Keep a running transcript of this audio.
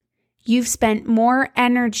You've spent more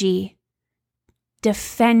energy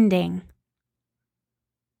defending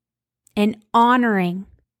and honoring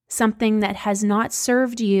something that has not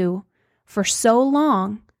served you for so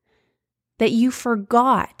long that you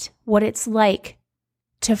forgot what it's like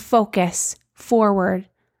to focus forward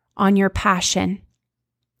on your passion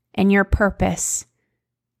and your purpose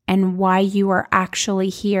and why you are actually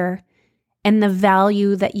here and the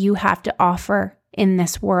value that you have to offer in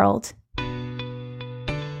this world.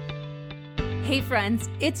 Hey friends,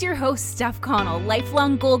 it's your host, Steph Connell,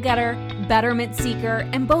 lifelong goal-getter, betterment seeker,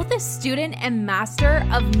 and both a student and master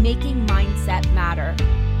of making mindset matter.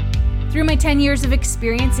 Through my 10 years of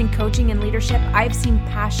experience in coaching and leadership, I've seen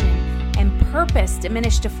passion and purpose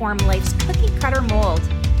diminish to form life's cookie-cutter mold.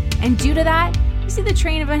 And due to that, you see the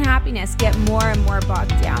train of unhappiness get more and more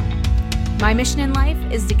bogged down. My mission in life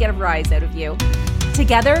is to get a rise out of you.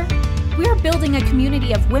 Together, we are building a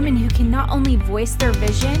community of women who can not only voice their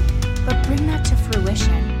vision, but bring that to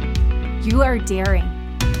fruition. You are daring.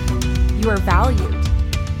 You are valued.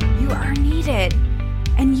 You are needed.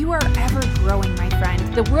 And you are ever growing, my friend.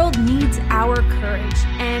 The world needs our courage,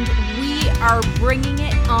 and we are bringing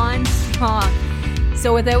it on strong.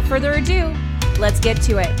 So without further ado, let's get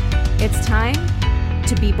to it. It's time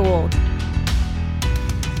to be bold.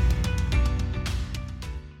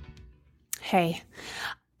 Hey,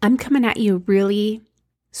 I'm coming at you really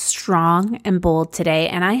strong and bold today,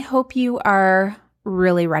 and I hope you are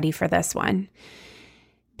really ready for this one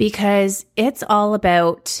because it's all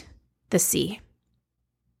about the C,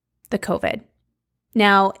 the COVID.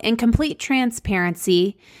 Now, in complete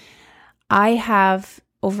transparency, I have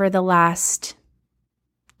over the last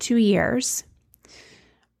 2 years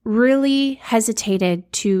really hesitated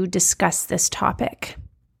to discuss this topic.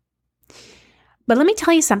 But let me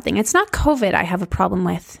tell you something. It's not COVID I have a problem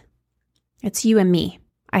with. It's you and me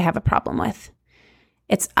I have a problem with.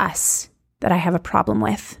 It's us that I have a problem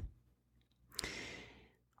with.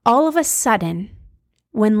 All of a sudden,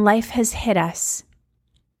 when life has hit us,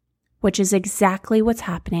 which is exactly what's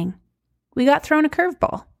happening, we got thrown a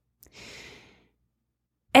curveball.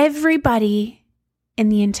 Everybody in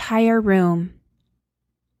the entire room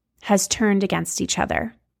has turned against each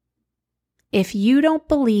other. If you don't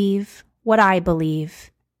believe what I believe,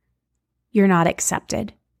 you're not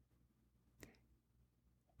accepted.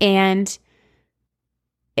 And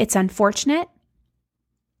it's unfortunate,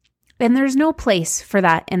 and there's no place for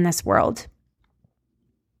that in this world.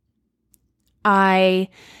 I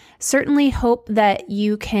certainly hope that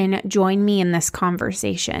you can join me in this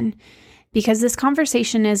conversation, because this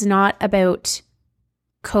conversation is not about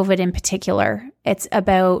COVID in particular. It's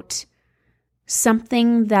about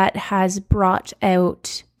something that has brought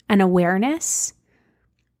out an awareness,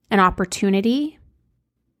 an opportunity,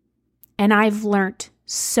 and I've learned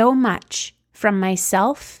so much from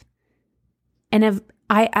myself, and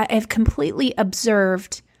I've completely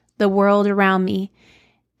observed the world around me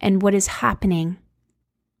and what is happening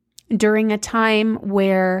during a time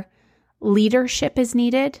where leadership is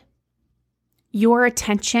needed, your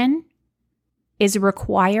attention is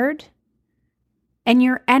required, and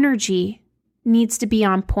your energy needs to be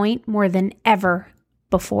on point more than ever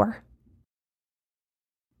before.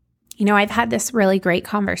 You know, I've had this really great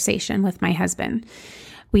conversation with my husband.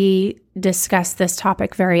 We discuss this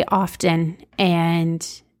topic very often,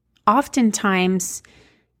 and oftentimes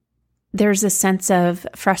there's a sense of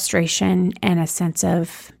frustration and a sense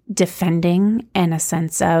of defending and a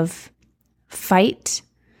sense of fight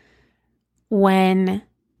when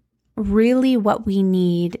really what we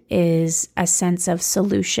need is a sense of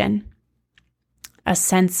solution, a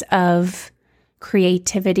sense of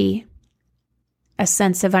creativity, a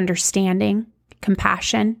sense of understanding,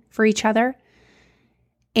 compassion for each other.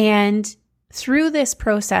 And through this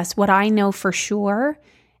process, what I know for sure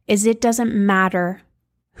is it doesn't matter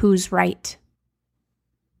who's right.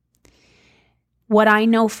 What I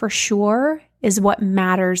know for sure is what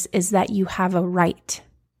matters is that you have a right.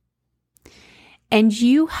 And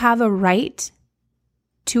you have a right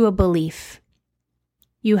to a belief.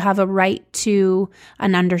 You have a right to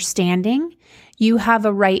an understanding. You have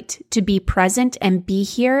a right to be present and be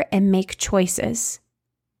here and make choices.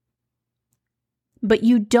 But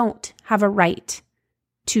you don't have a right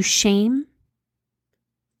to shame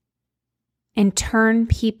and turn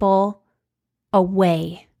people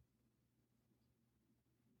away.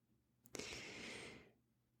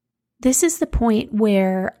 This is the point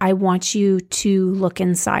where I want you to look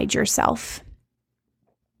inside yourself.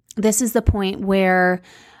 This is the point where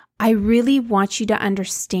I really want you to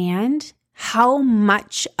understand how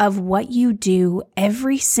much of what you do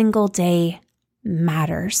every single day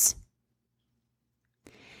matters.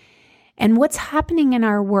 and what's happening in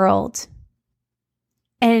our world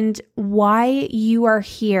and why you are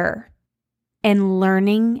here and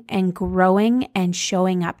learning and growing and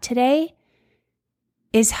showing up today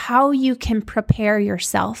is how you can prepare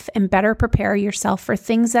yourself and better prepare yourself for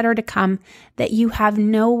things that are to come that you have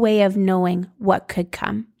no way of knowing what could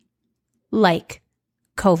come, like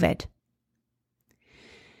COVID.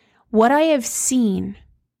 What I have seen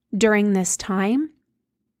during this time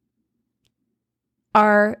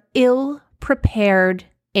are ill-prepared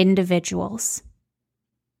individuals.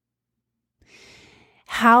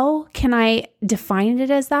 How can I define it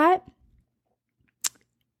as that?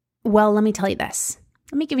 Well, let me tell you this.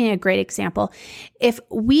 Let me give you a great example. If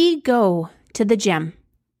we go to the gym,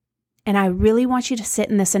 and I really want you to sit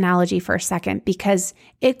in this analogy for a second because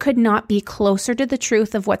it could not be closer to the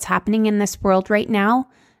truth of what's happening in this world right now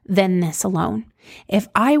than this alone. If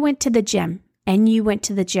I went to the gym and you went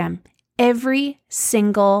to the gym every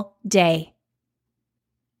single day,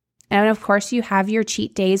 and of course you have your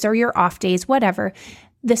cheat days or your off days, whatever,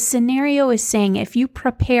 the scenario is saying if you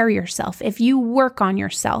prepare yourself, if you work on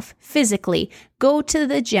yourself physically, go to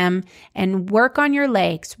the gym and work on your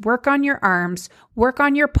legs, work on your arms, work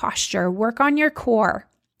on your posture, work on your core,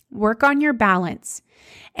 work on your balance.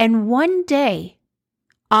 And one day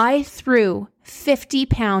I threw 50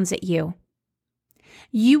 pounds at you.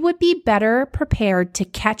 You would be better prepared to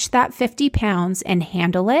catch that 50 pounds and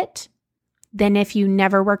handle it than if you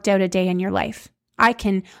never worked out a day in your life. I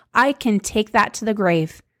can take that to the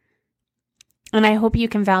grave. And I hope you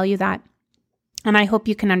can value that. And I hope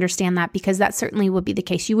you can understand that because that certainly would be the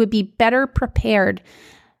case. You would be better prepared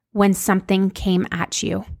when something came at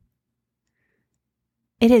you.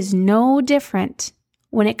 It is no different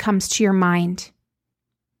when it comes to your mind.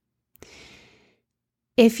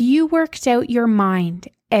 If you worked out your mind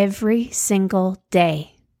every single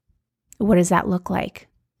day, what does that look like?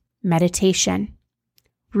 Meditation,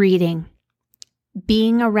 reading,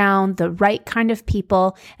 being around the right kind of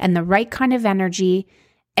people and the right kind of energy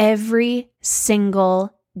every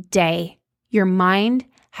single day. Your mind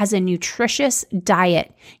has a nutritious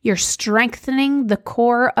diet. You're strengthening the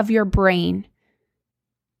core of your brain.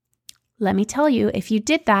 Let me tell you, if you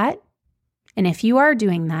did that, and if you are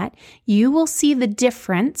doing that, you will see the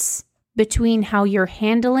difference between how you're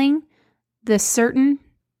handling the certain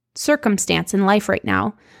circumstance in life right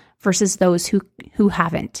now versus those who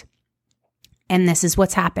haven't. And this is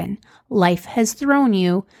what's happened. Life has thrown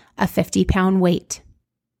you a 50-pound weight.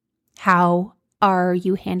 How are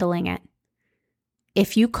you handling it?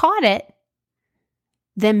 If you caught it,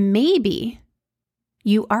 then maybe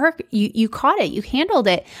you caught it, you handled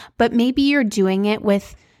it, but maybe you're doing it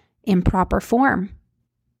with improper form.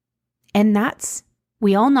 And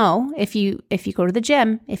we all know if you go to the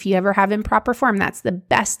gym, if you ever have improper form, that's the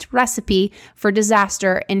best recipe for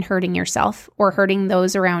disaster and hurting yourself or hurting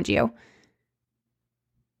those around you.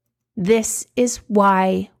 This is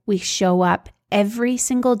why we show up every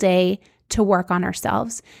single day to work on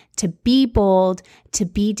ourselves, to be bold, to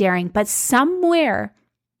be daring. But somewhere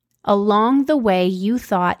along the way, you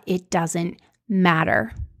thought it doesn't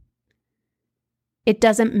matter. It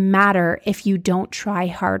doesn't matter if you don't try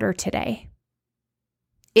harder today.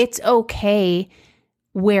 It's okay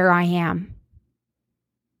where I am.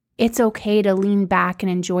 It's okay to lean back and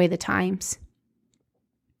enjoy the times.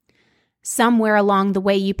 Somewhere along the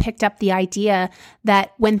way, you picked up the idea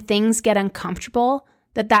that when things get uncomfortable,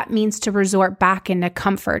 that means to resort back into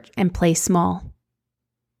comfort and play small.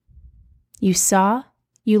 You saw,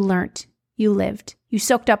 you learnt, you lived. You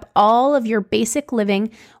soaked up all of your basic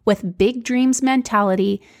living with big dreams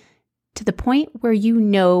mentality to the point where you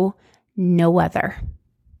know no other.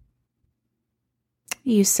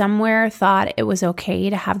 You somewhere thought it was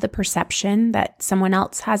okay to have the perception that someone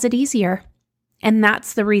else has it easier. And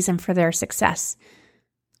that's the reason for their success.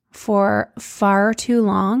 For far too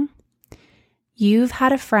long, you've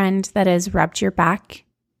had a friend that has rubbed your back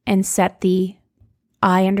and set the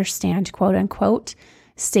 "I understand," quote unquote,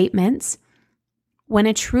 statements. When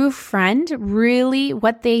a true friend, really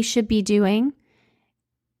what they should be doing,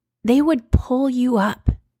 they would pull you up.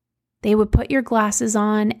 They would put your glasses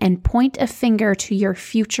on and point a finger to your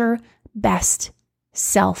future best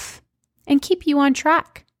self and keep you on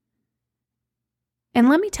track. And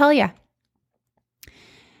let me tell you,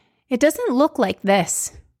 it doesn't look like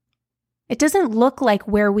this. It doesn't look like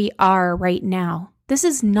where we are right now. This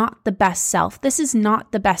is not the best self. This is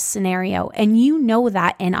not the best scenario. And you know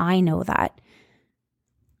that, and I know that.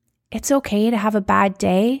 It's okay to have a bad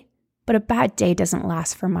day, but a bad day doesn't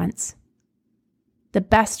last for months. The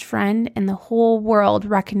best friend in the whole world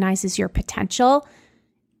recognizes your potential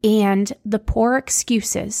and the poor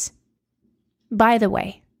excuses. By the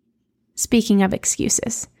way, Speaking of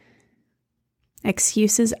excuses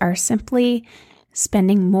are simply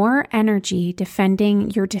spending more energy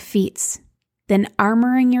defending your defeats than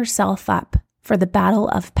armoring yourself up for the battle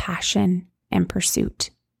of passion and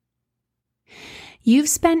pursuit. You've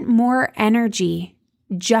spent more energy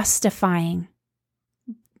justifying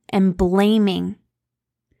and blaming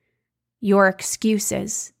your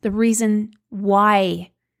excuses, the reason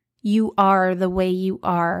why you are the way you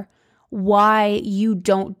are, why you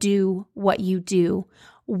don't do what you do,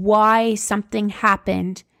 why something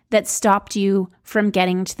happened that stopped you from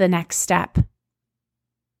getting to the next step.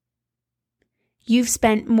 You've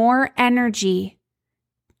spent more energy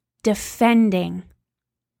defending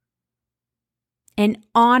and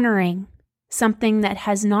honoring something that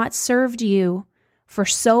has not served you for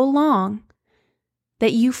so long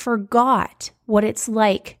that you forgot what it's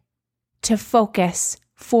like to focus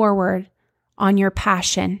forward on your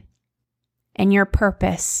passion and your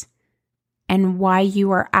purpose and why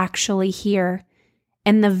you are actually here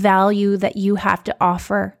and the value that you have to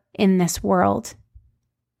offer in this world.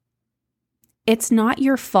 It's not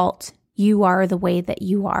your fault you are the way that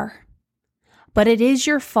you are, but it is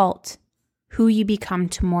your fault who you become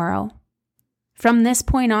tomorrow. From this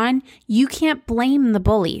point on, you can't blame the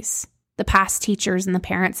bullies, the past teachers and the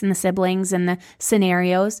parents and the siblings and the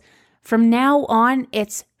scenarios. From now on,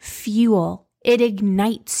 it's fuel. It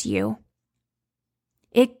ignites you.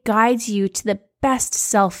 It guides you to the best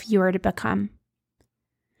self you are to become.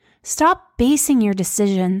 Stop basing your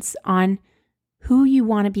decisions on who you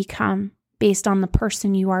want to become based on the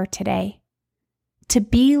person you are today. To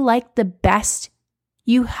be like the best,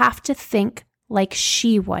 you have to think like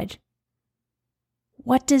she would.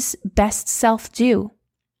 What does best self do?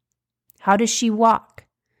 How does she walk?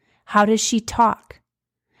 How does she talk?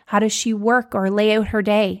 How does she work or lay out her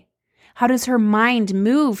day? How does her mind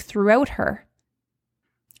move throughout her?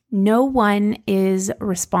 No one is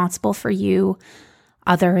responsible for you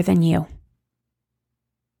other than you.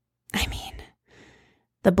 I mean,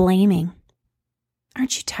 the blaming.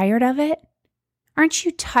 Aren't you tired of it? Aren't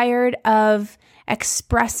you tired of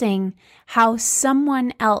expressing how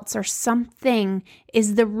someone else or something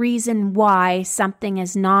is the reason why something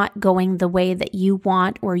is not going the way that you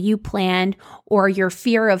want or you planned, or your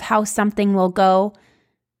fear of how something will go?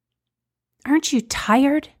 Aren't you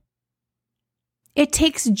tired? It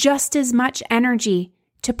takes just as much energy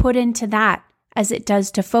to put into that as it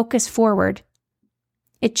does to focus forward.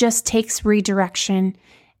 It just takes redirection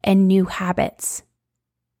and new habits.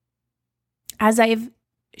 As I've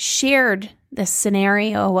shared this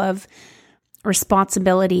scenario of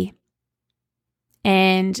responsibility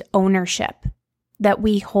and ownership that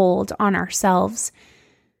we hold on ourselves,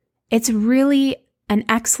 it's really an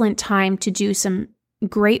excellent time to do some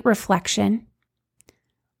great reflection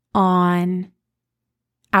on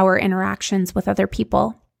our interactions with other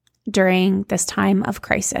people during this time of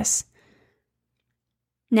crisis.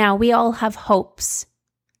 Now, we all have hopes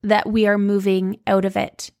that we are moving out of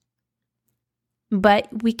it,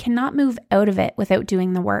 but we cannot move out of it without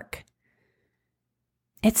doing the work.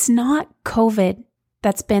 It's not COVID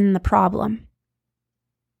that's been the problem.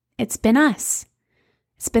 It's been us.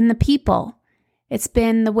 It's been the people. It's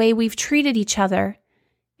been the way we've treated each other.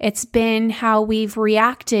 It's been how we've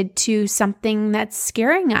reacted to something that's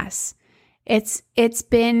scaring us. It's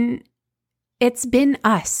been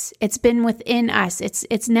us. It's been within us.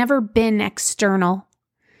 It's never been external.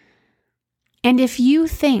 And if you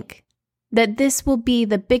think that this will be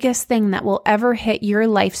the biggest thing that will ever hit your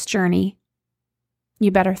life's journey, you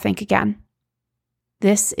better think again.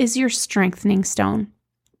 This is your strengthening stone.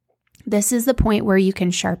 This is the point where you can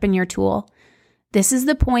sharpen your tool. This is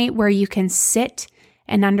the point where you can sit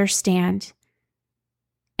and understand.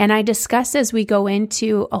 And I discuss as we go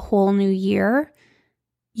into a whole new year,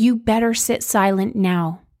 you better sit silent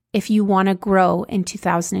now if you want to grow in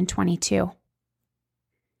 2022.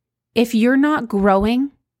 If you're not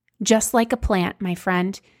growing, just like a plant, my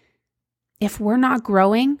friend, if we're not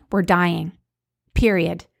growing, we're dying.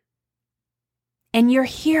 Period. And you're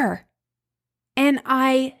here. And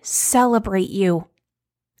I celebrate you.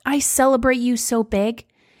 I celebrate you so big.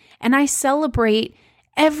 And I celebrate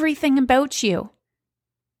everything about you.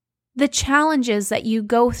 The challenges that you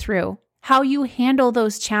go through, how you handle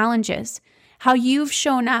those challenges, how you've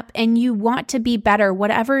shown up and you want to be better,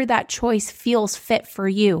 whatever that choice feels fit for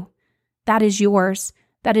you. That is yours.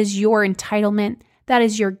 That is your entitlement. That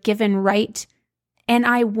is your given right. And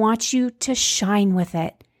I want you to shine with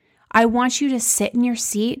it. I want you to sit in your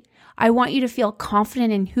seat. I want you to feel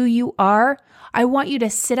confident in who you are. I want you to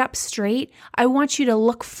sit up straight. I want you to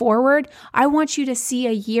look forward. I want you to see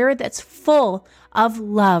a year that's full of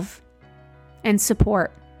love and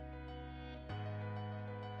support.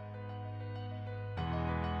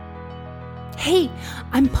 Hey,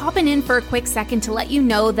 I'm popping in for a quick second to let you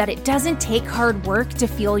know that it doesn't take hard work to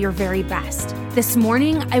feel your very best. This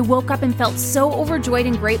morning, I woke up and felt so overjoyed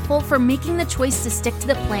and grateful for making the choice to stick to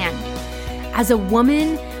the plan. As a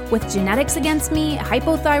woman with genetics against me,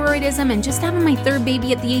 hypothyroidism, and just having my third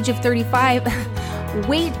baby at the age of 35,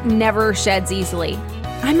 weight never sheds easily.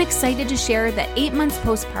 I'm excited to share that 8 months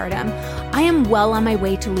postpartum, I am well on my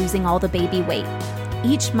way to losing all the baby weight.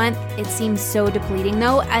 Each month, it seems so depleting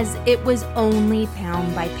though, as it was only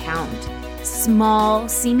pound by pound. Small,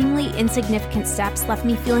 seemingly insignificant steps left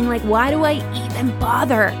me feeling like, why do I even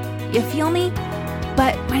bother? You feel me?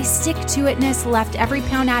 But my stick-to-itness left every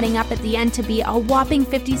pound adding up at the end to be a whopping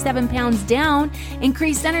 57 pounds down,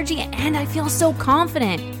 increased energy, and I feel so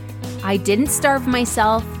confident. I didn't starve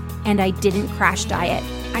myself, and I didn't crash diet.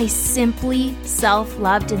 I simply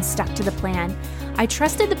self-loved and stuck to the plan. I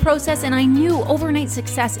trusted the process, and I knew overnight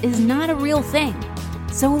success is not a real thing.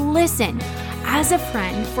 So listen, as a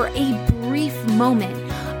friend, for a brief moment,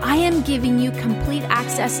 I am giving you complete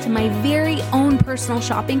access to my very own personal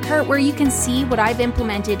shopping cart where you can see what I've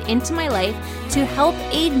implemented into my life to help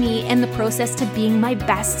aid me in the process to being my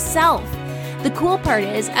best self. The cool part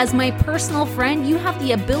is, as my personal friend, you have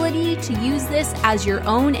the ability to use this as your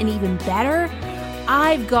own, and even better,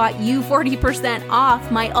 I've got you 40%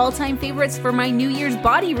 off my all-time favorites for my New Year's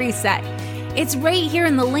body reset. It's right here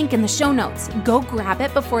in the link in the show notes. Go grab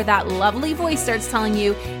it before that lovely voice starts telling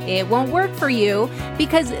you it won't work for you,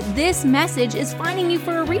 because this message is finding you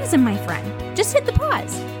for a reason, my friend. Just hit the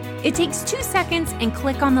pause. It takes 2 seconds and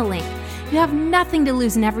click on the link. You have nothing to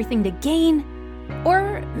lose and everything to gain.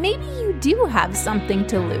 Or maybe you do have something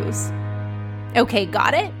to lose. Okay,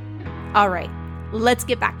 got it? All right, let's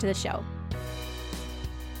get back to the show.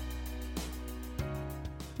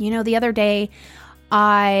 You know, the other day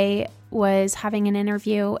I was having an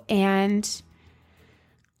interview and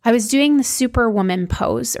I was doing the superwoman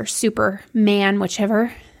pose, or superman,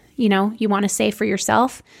 whichever, you want to say for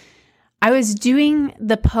yourself. I was doing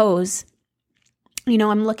the pose.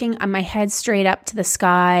 I'm looking at my head straight up to the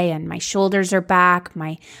sky, and my shoulders are back.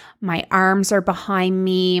 My arms are behind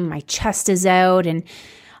me. My chest is out, and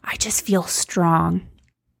I just feel strong.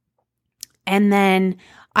 And then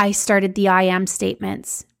I started the I am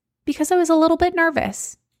statements because I was a little bit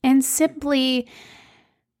nervous. And simply,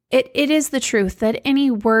 it is the truth that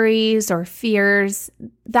any worries or fears,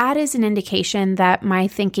 that is an indication that my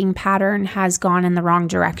thinking pattern has gone in the wrong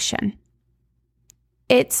direction.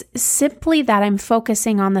 It's simply that I'm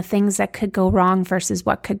focusing on the things that could go wrong versus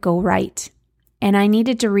what could go right. And I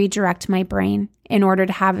needed to redirect my brain in order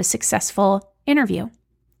to have a successful interview.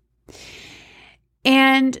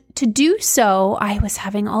 And to do so, I was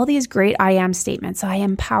having all these great I am statements. I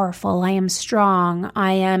am powerful. I am strong.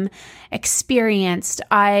 I am experienced.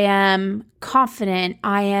 I am confident.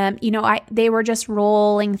 I am, they were just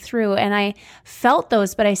rolling through, and I felt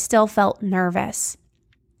those, but I still felt nervous.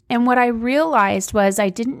 And what I realized was I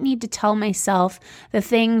didn't need to tell myself the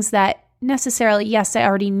things that necessarily, yes, I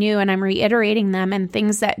already knew, and I'm reiterating them, and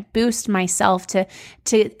things that boost myself to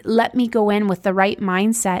let me go in with the right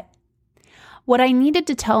mindset. What I needed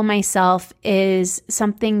to tell myself is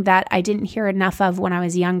something that I didn't hear enough of when I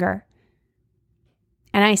was younger.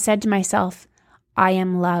 And I said to myself, I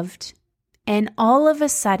am loved. And all of a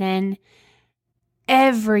sudden,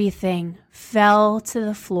 everything fell to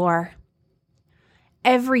the floor.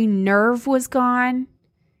 Every nerve was gone.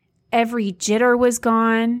 Every jitter was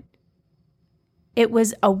gone. It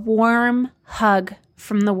was a warm hug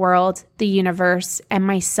from the world, the universe, and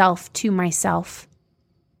myself to myself.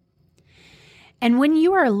 And when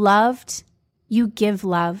you are loved, you give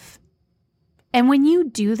love. And when you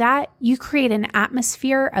do that, you create an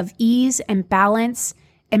atmosphere of ease and balance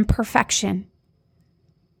and perfection.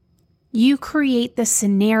 You create the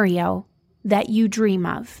scenario that you dream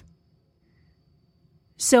of.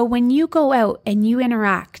 So when you go out and you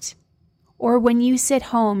interact, or when you sit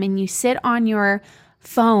home and you sit on your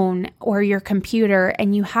phone or your computer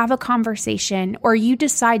and you have a conversation, or you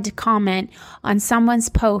decide to comment on someone's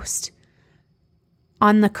post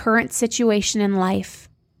on the current situation in life,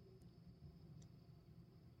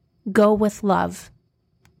 go with love.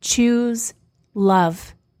 Choose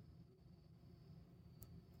love.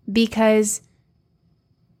 Because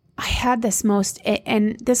I had this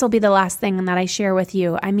and this will be the last thing that I share with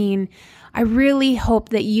you. I mean, I really hope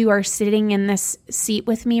that you are sitting in this seat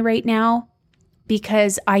with me right now,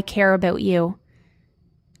 because I care about you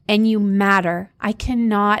and you matter. I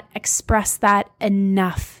cannot express that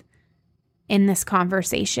enough in this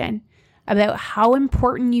conversation about how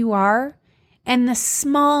important you are, and the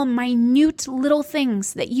small, minute little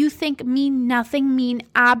things that you think mean nothing mean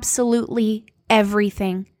absolutely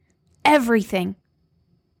everything everything.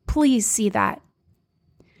 Please see that.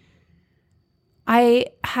 I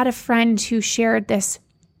had a friend who shared this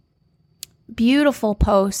beautiful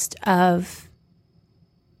post of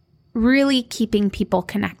really keeping people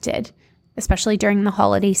connected, especially during the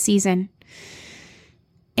holiday season.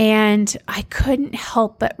 And I couldn't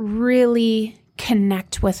help but really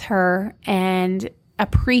connect with her and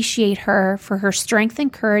appreciate her for her strength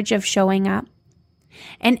and courage of showing up.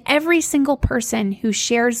 And every single person who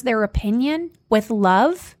shares their opinion with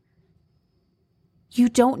love, you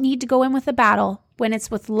don't need to go in with a battle. When it's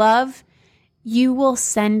with love, you will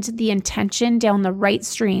send the intention down the right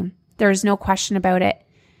stream. There's no question about it.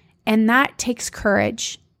 And that takes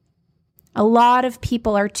courage. A lot of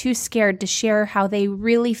people are too scared to share how they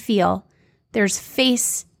really feel. There's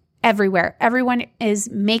face everywhere. Everyone is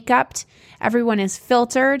make-upped. Everyone is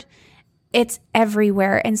filtered. It's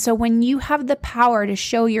everywhere. And so when you have the power to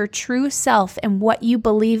show your true self and what you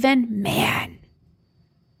believe in, man,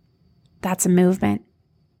 that's a movement.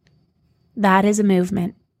 That is a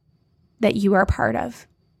movement that you are part of.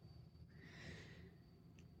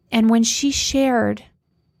 And when she shared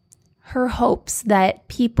her hopes that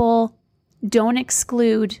people don't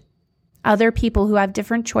exclude other people who have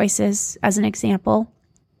different choices, as an example,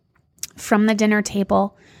 from the dinner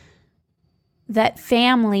table, that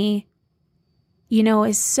family,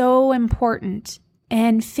 is so important.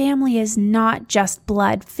 And family is not just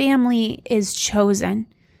blood. Family is chosen.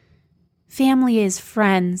 Family is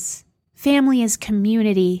friends. Family is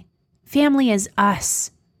community. Family is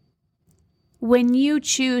us. When you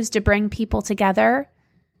choose to bring people together,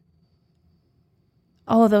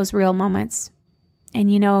 those real moments.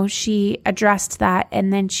 And, she addressed that,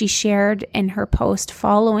 and then she shared in her post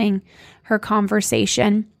following her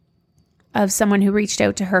conversation of someone who reached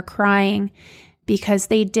out to her crying because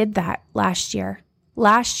they did that last year.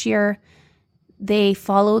 Last year, they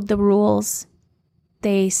followed the rules.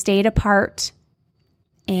 They stayed apart,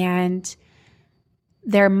 and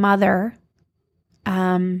their mother,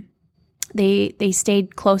 they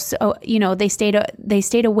stayed close. They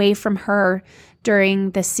stayed away from her during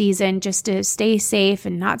the season just to stay safe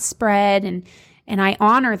and not spread. And I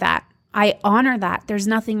honor that. There's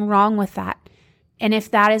nothing wrong with that. And if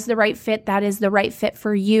that is the right fit, that is the right fit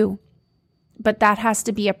for you. But that has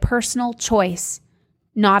to be a personal choice,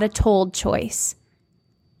 not a told choice,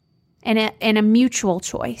 and a mutual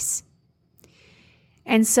choice.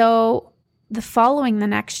 And so the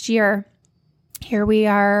next year, here we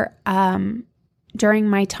are, during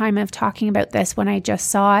my time of talking about this, when I just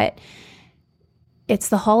saw it, it's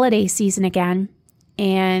the holiday season again.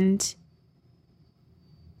 And,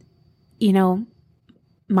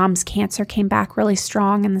 Mom's cancer came back really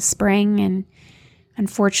strong in the spring, and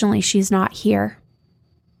unfortunately she's not here.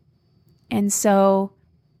 And so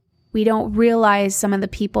we don't realize some of the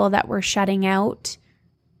people that we're shutting out.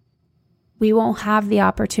 We won't have the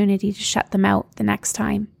opportunity to shut them out the next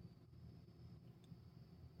time.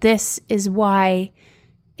 This is why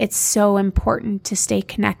it's so important to stay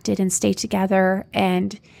connected and stay together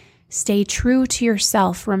and stay true to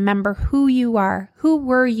yourself. Remember who you are. Who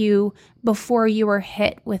were you before you were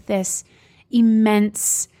hit with this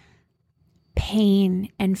immense pain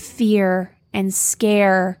and fear and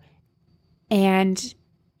scare and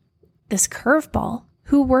this curveball?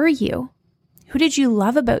 Who were you? Who did you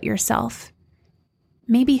love about yourself?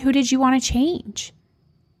 Maybe who did you want to change?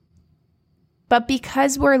 But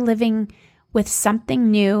because we're living with something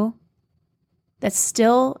new that's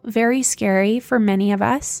still very scary for many of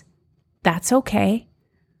us, that's okay.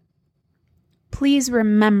 Please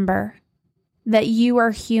remember that you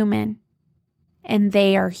are human and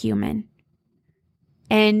they are human.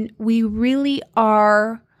 And we really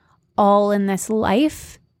are all in this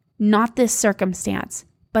life, not this circumstance,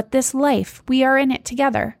 but this life. We are in it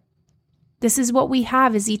together. This is what we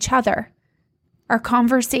have, is each other. Our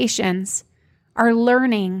conversations, our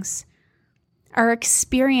learnings, our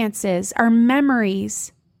experiences, our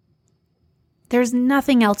memories. There's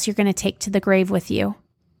nothing else you're going to take to the grave with you.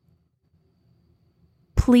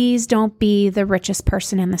 Please don't be the richest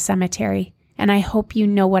person in the cemetery. And I hope you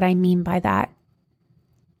know what I mean by that.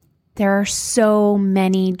 There are so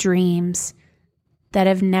many dreams that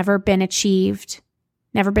have never been achieved,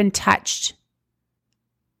 never been touched,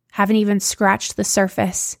 haven't even scratched the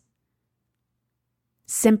surface,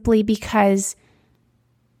 simply because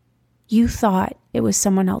you thought it was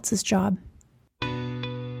someone else's job.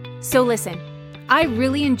 So listen, I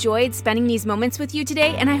really enjoyed spending these moments with you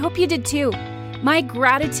today, and I hope you did too. My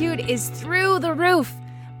gratitude is through the roof.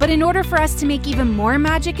 But in order for us to make even more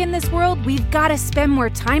magic in this world, we've got to spend more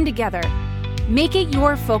time together. Make it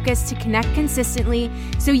your focus to connect consistently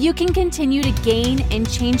so you can continue to gain and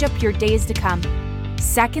change up your days to come.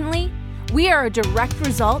 Secondly, we are a direct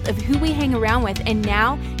result of who we hang around with, and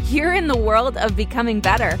now you're in the world of becoming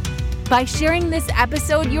better. By sharing this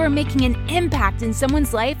episode, you are making an impact in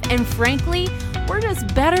someone's life, and frankly, we're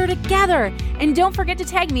just better together. And don't forget to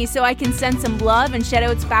tag me so I can send some love and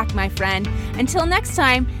shout-outs back, my friend. Until next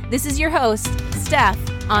time, this is your host, Steph,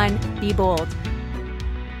 on Be Bold.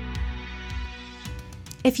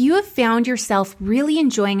 If you have found yourself really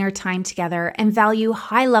enjoying our time together and value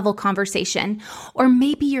high-level conversation, or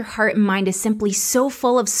maybe your heart and mind is simply so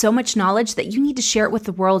full of so much knowledge that you need to share it with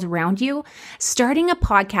the world around you, starting a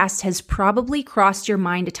podcast has probably crossed your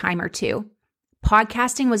mind a time or two.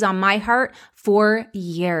 Podcasting was on my heart for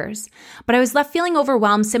years, but I was left feeling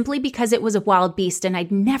overwhelmed simply because it was a wild beast and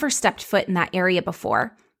I'd never stepped foot in that area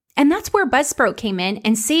before. And that's where Buzzsprout came in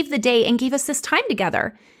and saved the day and gave us this time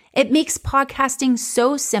together. It makes podcasting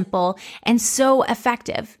so simple and so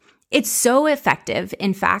effective. It's so effective,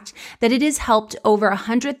 in fact, that it has helped over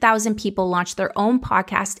 100,000 people launch their own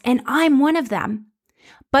podcast, and I'm one of them.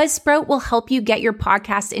 Buzzsprout will help you get your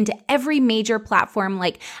podcast into every major platform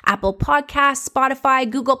like Apple Podcasts, Spotify,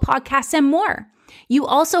 Google Podcasts, and more. You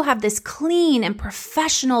also have this clean and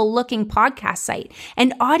professional looking podcast site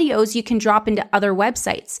and audios you can drop into other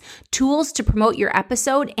websites, tools to promote your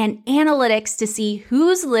episode, and analytics to see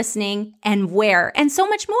who's listening and where, and so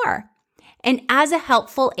much more. And as a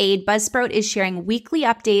helpful aid, Buzzsprout is sharing weekly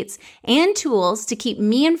updates and tools to keep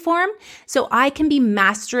me informed so I can be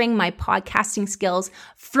mastering my podcasting skills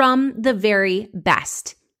from the very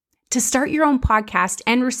best. To start your own podcast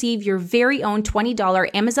and receive your very own $20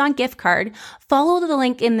 Amazon gift card, follow the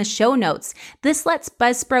link in the show notes. This lets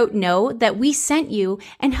Buzzsprout know that we sent you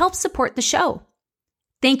and helps support the show.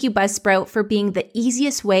 Thank you, Buzzsprout, for being the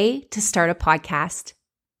easiest way to start a podcast.